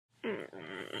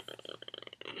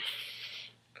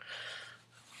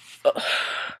Ugh.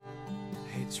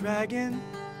 Hey dragon,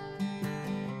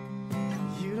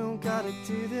 you don't gotta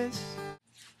do this.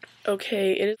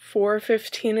 Okay, it is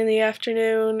 4:15 in the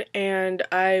afternoon, and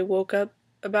I woke up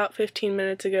about 15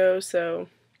 minutes ago, so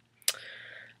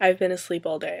I've been asleep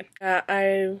all day.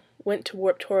 I went to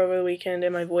Warped Tour over the weekend,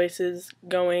 and my voice is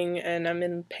going, and I'm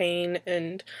in pain,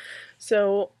 and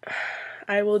so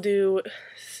I will do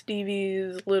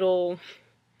Stevie's little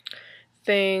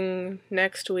thing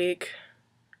next week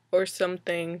or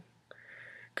something,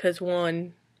 because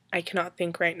 1, I cannot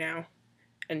think right now,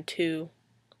 and 2,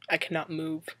 I cannot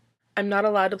move. I'm not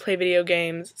allowed to play video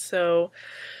games, so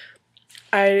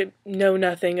I know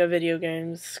nothing of video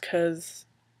games because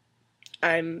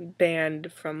I'm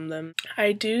banned from them.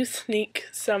 I do sneak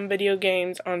some video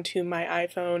games onto my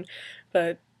iPhone,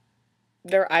 but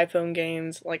they're iPhone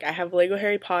games. Like, I have Lego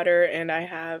Harry Potter and I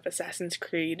have Assassin's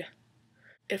Creed.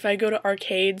 If I go to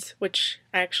arcades, which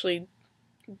I actually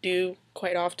do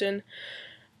quite often,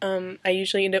 I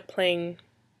usually end up playing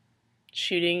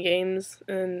shooting games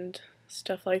and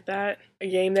stuff like that. A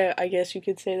game that I guess you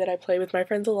could say that I play with my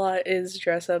friends a lot is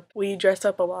dress up. We dress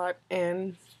up a lot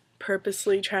and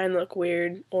purposely try and look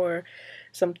weird or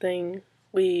something.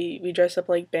 We dress up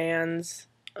like bands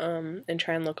and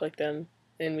try and look like them,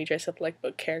 and we dress up like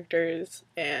book characters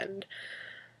and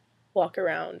walk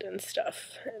around and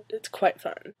stuff. And it's quite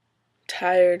fun.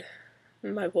 Tired.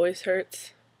 My voice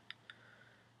hurts.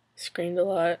 Screamed a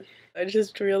lot. I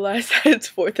just realized that it's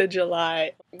 4th of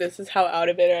July. This is how out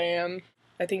of it I am.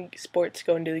 I think sports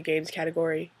go into the games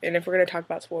category. And if we're going to talk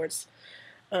about sports,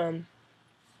 I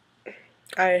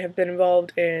have been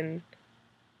involved in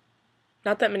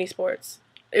not that many sports.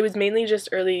 It was mainly just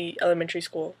early elementary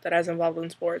school that I was involved in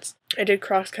sports. I did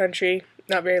cross country,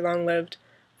 not very long lived.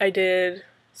 I did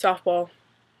softball,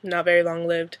 not very long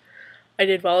lived. I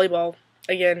did volleyball,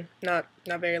 again, not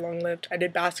very long lived. I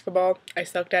did basketball, I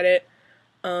sucked at it.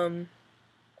 I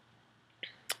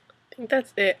think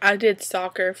that's it. I did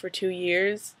soccer for 2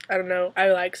 years. I don't know, I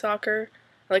like soccer.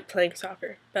 I like playing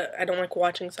soccer, but I don't like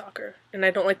watching soccer. And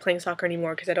I don't like playing soccer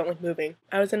anymore because I don't like moving.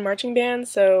 I was in marching band,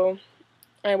 so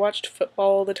I watched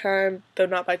football all the time, though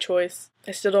not by choice.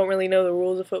 I still don't really know the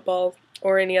rules of football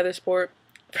or any other sport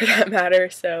for that matter,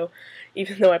 so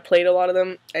even though I played a lot of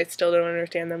them, I still don't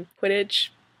understand them. Quidditch,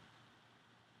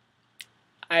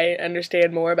 I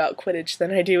understand more about Quidditch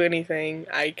than I do anything.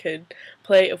 I could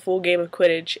play a full game of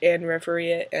Quidditch and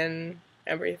referee it and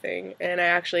everything, and I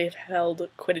actually have held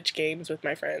Quidditch games with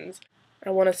my friends. I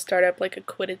want to start up like a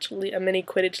mini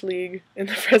Quidditch league in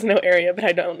the Fresno area, but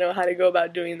I don't know how to go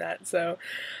about doing that, so I'm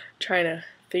trying to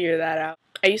figure that out.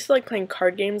 I used to like playing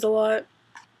card games a lot.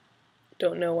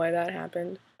 Don't know why that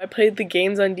happened. I played the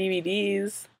games on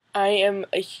DVDs. I am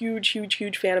a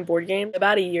huge fan of board games.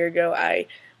 About a year ago, I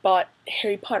bought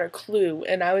Harry Potter Clue,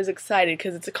 and I was excited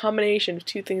because it's a combination of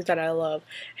 2 things that I love,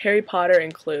 Harry Potter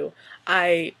and Clue.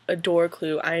 I adore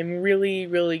Clue. I'm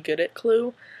really good at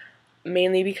Clue,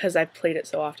 mainly because I've played it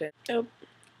so often. Oh,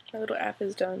 my little app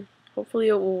is done. Hopefully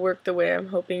it will work the way I'm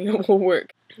hoping it will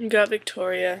work. Got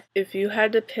Victoria. If you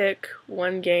had to pick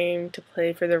one game to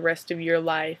play for the rest of your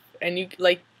life, and you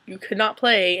could not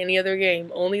play any other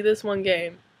game, only this one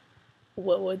game,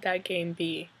 what would that game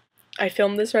be? I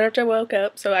filmed this right after I woke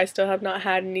up, so I still have not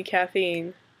had any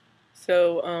caffeine.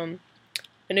 So, I'm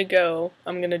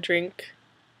gonna drink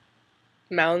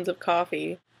mounds of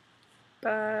coffee.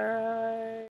 Bye.